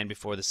to stand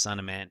before the Son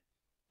of Man,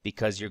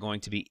 because you're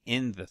going to be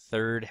in the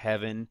third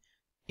heaven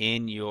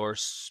with your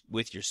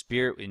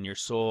spirit, in your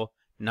soul,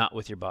 not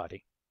with your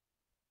body.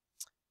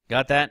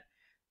 Got that?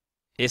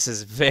 This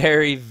is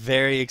very,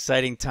 very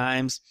exciting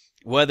times.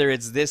 Whether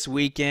it's this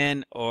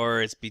weekend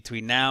or it's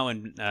between now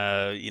and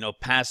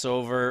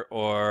Passover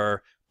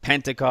or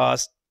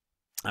Pentecost,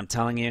 I'm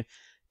telling you,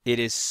 it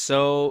is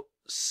so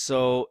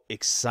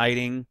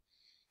exciting.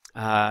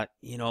 Man,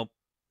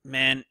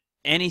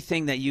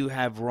 anything that you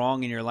have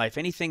wrong in your life,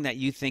 anything that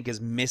you think is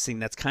missing,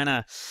 that's kind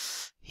of,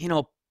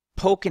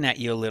 poking at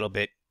you a little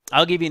bit.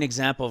 I'll give you an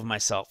example of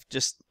myself.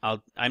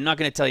 I'm not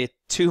going to tell you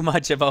too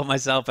much about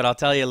myself, but I'll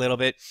tell you a little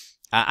bit.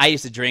 I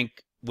used to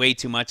drink way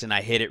too much and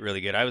I hid it really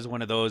good. I was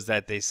one of those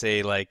that they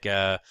say like,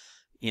 a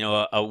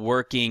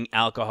working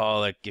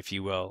alcoholic, if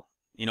you will,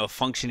 a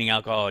functioning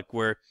alcoholic,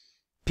 where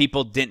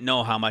people didn't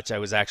know how much I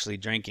was actually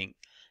drinking.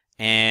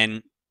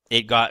 And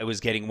it was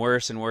getting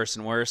worse and worse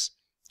and worse.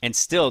 And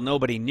still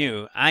nobody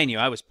knew. I knew.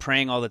 I was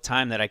praying all the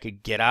time that I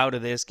could get out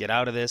of this.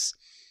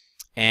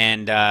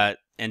 And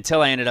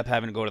until I ended up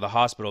having to go to the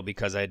hospital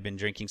because I had been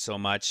drinking so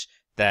much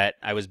that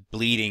I was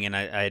bleeding and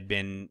I had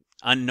been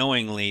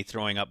unknowingly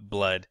throwing up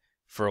blood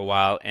for a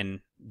while and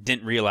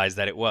didn't realize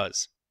that it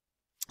was.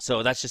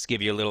 So that's just to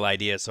give you a little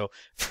idea. So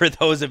for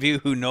those of you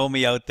who know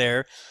me out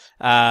there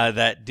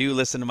that do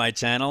listen to my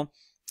channel,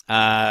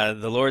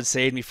 the Lord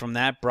saved me from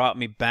that, brought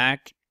me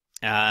back.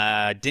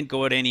 Didn't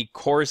go to any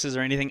courses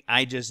or anything.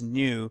 I just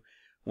knew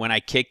when I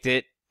kicked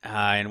it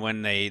and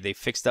when they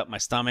fixed up my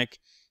stomach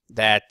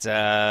that,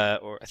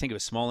 or I think it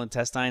was small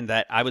intestine,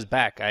 that I was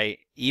back.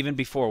 Even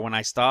before when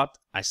I stopped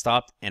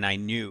and I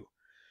knew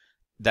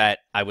that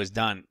I was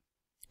done.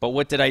 But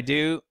what did I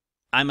do?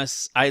 I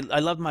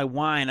love my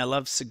wine. I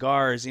love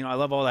cigars. I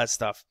love all that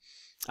stuff.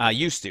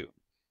 Used to.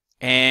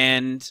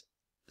 And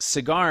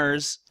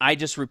cigars, I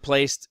just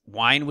replaced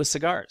wine with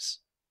cigars.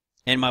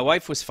 And my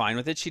wife was fine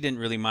with it. She didn't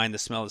really mind the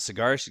smell of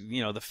cigars.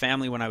 The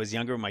family when I was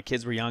younger, when my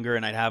kids were younger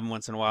and I'd have them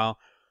once in a while,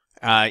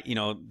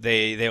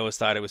 they always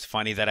thought it was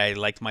funny that I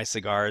liked my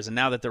cigars. And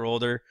now that they're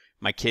older,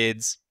 my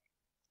kids,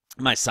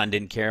 my son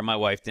didn't care. My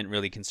wife didn't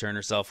really concern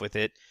herself with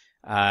it.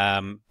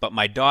 But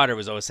my daughter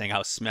was always saying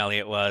how smelly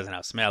it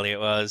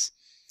was.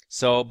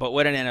 So, but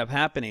what ended up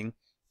happening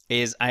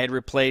is I had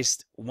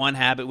replaced one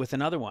habit with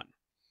another one.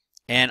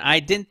 And I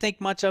didn't think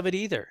much of it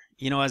either.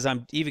 As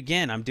I'm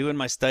doing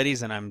my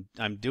studies and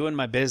I'm doing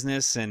my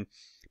business,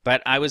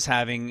 but I was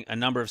having a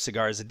number of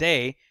cigars a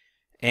day,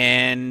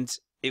 and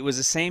it was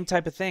the same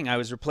type of thing. I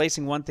was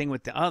replacing one thing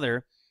with the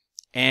other,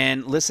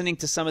 and listening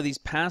to some of these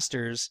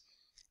pastors.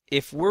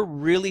 If we're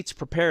really to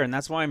prepare, and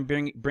that's why I'm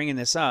bringing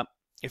this up,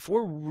 if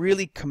we're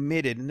really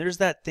committed, and there's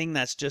that thing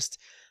that's just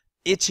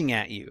itching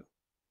at you,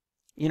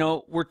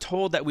 we're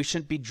told that we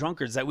shouldn't be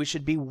drunkards, that we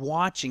should be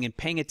watching and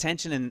paying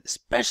attention, and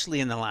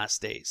especially in the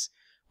last days,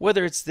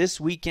 whether it's this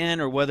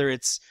weekend or whether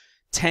it's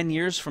 10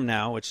 years from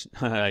now, which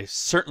I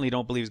certainly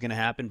don't believe is going to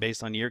happen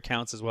based on year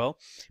counts as well.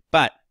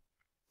 But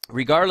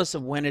regardless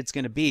of when it's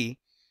going to be,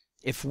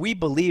 if we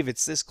believe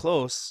it's this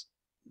close,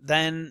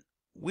 then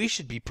we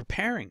should be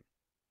preparing.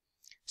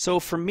 So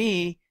for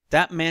me,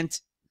 that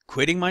meant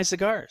quitting my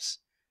cigars.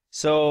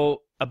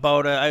 So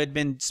I had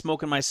been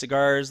smoking my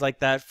cigars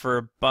like that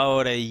for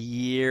about a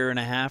year and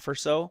a half or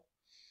so.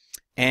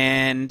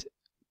 And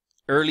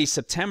early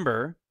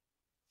September,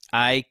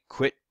 I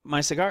quit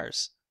my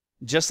cigars.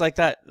 Just like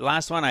that.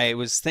 Last one, I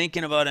was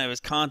thinking about it. I was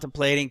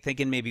contemplating,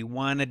 thinking maybe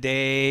one a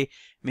day,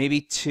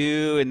 maybe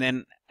two,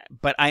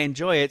 but I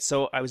enjoy it.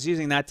 So I was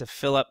using that to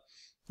fill up,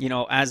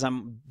 as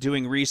I'm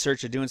doing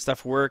research or doing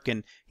stuff work,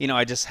 and,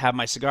 I just have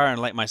my cigar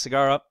and light my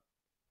cigar up.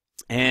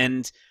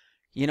 And,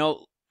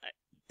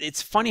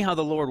 it's funny how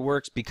the Lord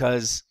works,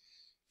 because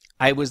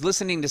I was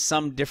listening to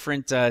some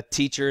different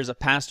teachers, a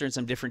pastor and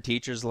some different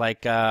teachers,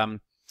 like who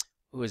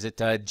is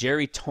it?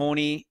 Jerry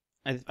Tony,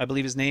 I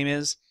believe his name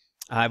is.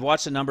 I've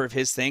watched a number of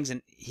his things,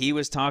 and he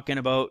was talking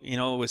about,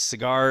 with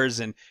cigars,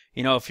 and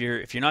if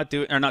you're not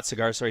doing, or not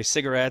cigars, sorry,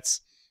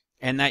 cigarettes,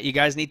 and that you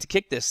guys need to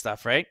kick this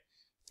stuff, right?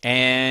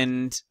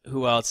 And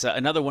who else?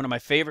 Another one of my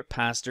favorite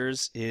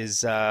pastors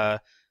is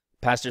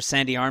Pastor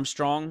Sandy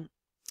Armstrong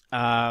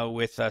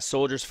with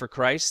Soldiers for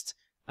Christ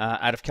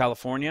out of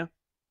California.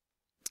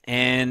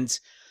 And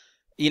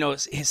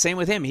same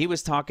with him. He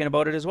was talking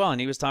about it as well, and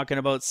he was talking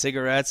about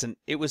cigarettes, and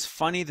it was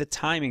funny the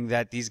timing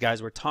that these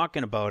guys were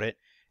talking about it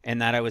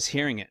and that I was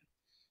hearing it.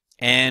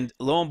 And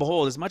lo and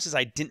behold, as much as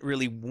I didn't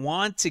really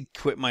want to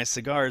quit my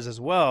cigars as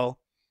well,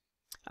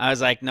 I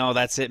was like, no,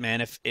 that's it,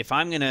 man. If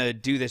I'm going to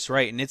do this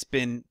right, and it's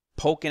been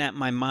poking at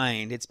my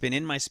mind, it's been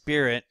in my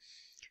spirit,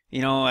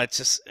 it's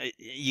just,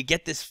 you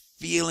get this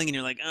feeling and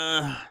you're like,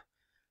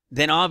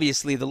 then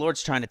obviously the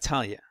Lord's trying to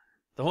tell you.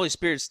 The Holy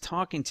Spirit's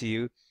talking to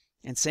you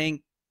and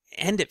saying,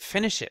 end it,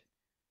 finish it.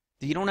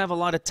 You don't have a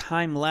lot of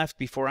time left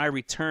before I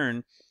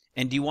return,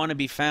 and do you want to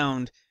be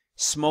found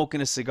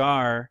smoking a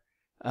cigar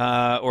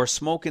or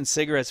smoking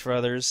cigarettes for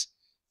others?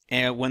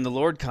 And when the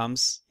Lord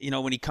comes,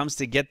 when he comes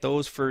to get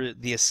those for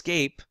the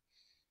escape,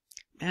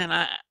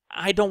 man,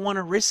 I don't want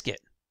to risk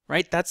it,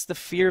 right? That's the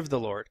fear of the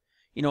Lord.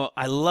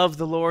 I love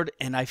the Lord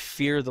and I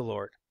fear the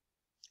Lord.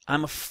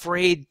 I'm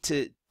afraid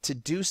to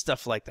do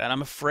stuff like that.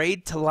 I'm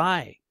afraid to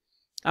lie.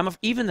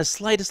 Even the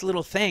slightest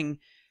little thing,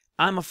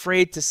 I'm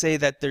afraid to say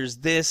that there's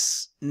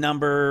this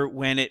number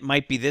when it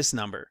might be this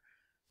number.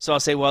 So I'll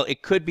say, well,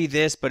 it could be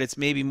this, but it's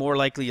maybe more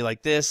likely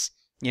like this.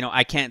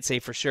 I can't say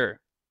for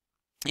sure.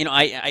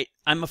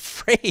 I'm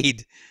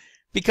afraid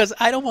because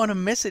I don't want to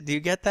miss it. Do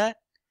you get that?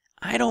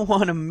 I don't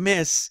want to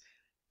miss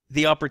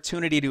the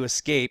opportunity to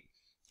escape.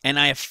 And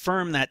I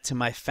affirm that to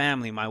my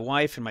family, my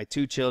wife and my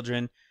 2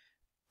 children,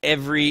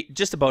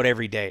 just about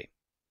every day.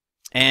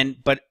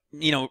 But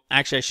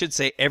actually I should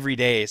say every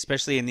day,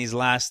 especially in these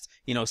last,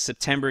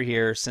 September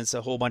here, since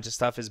a whole bunch of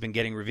stuff has been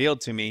getting revealed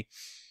to me.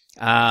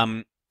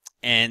 And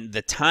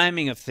the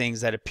timing of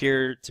things that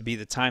appear to be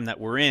the time that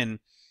we're in,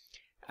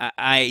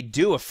 I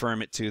do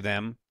affirm it to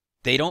them.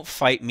 They don't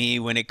fight me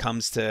when it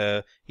comes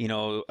to,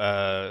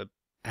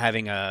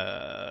 having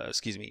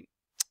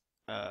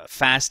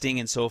fasting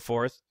and so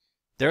forth.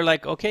 They're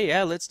like, okay,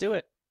 yeah, let's do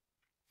it.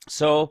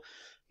 So,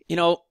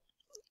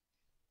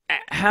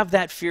 have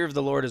that fear of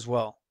the Lord as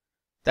well.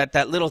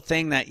 That little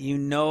thing that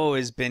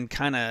has been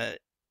kind of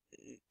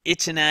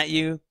itching at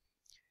you.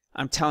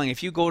 I'm telling you,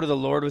 if you go to the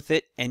Lord with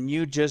it and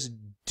you just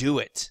do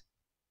it,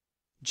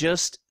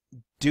 just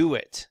do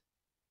it.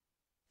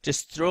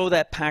 Just throw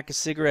that pack of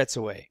cigarettes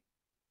away.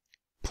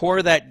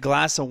 Pour that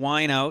glass of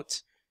wine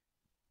out.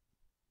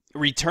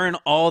 Return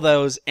all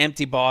those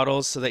empty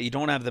bottles so that you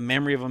don't have the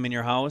memory of them in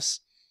your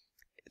house.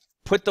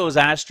 Put those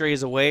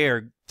ashtrays away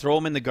or throw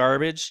them in the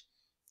garbage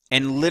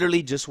and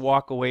literally just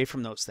walk away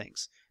from those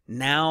things.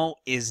 Now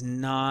is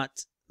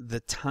not the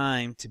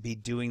time to be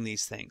doing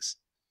these things,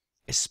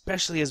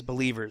 especially as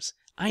believers.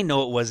 I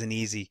know it wasn't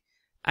easy.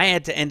 I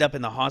had to end up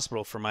in the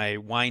hospital for my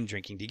wine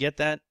drinking. Do you get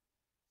that?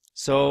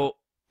 So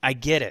I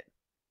get it.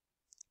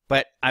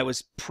 But I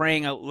was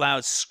praying out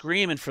loud,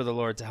 screaming for the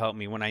Lord to help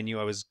me when I knew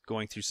I was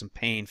going through some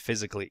pain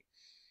physically.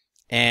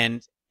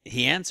 And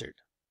he answered.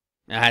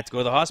 I had to go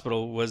to the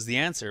hospital was the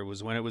answer,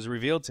 was when it was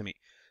revealed to me.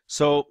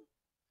 So,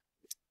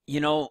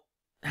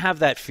 have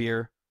that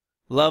fear.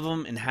 Love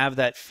him and have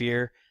that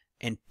fear,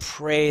 and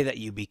pray that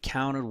you be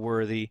counted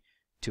worthy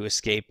to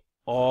escape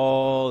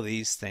all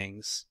these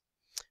things.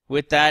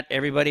 With that,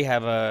 everybody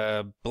have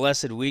a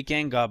blessed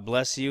weekend. God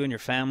bless you and your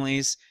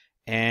families,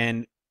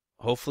 and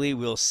hopefully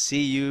we'll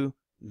see you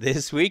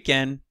this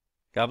weekend.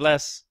 God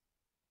bless.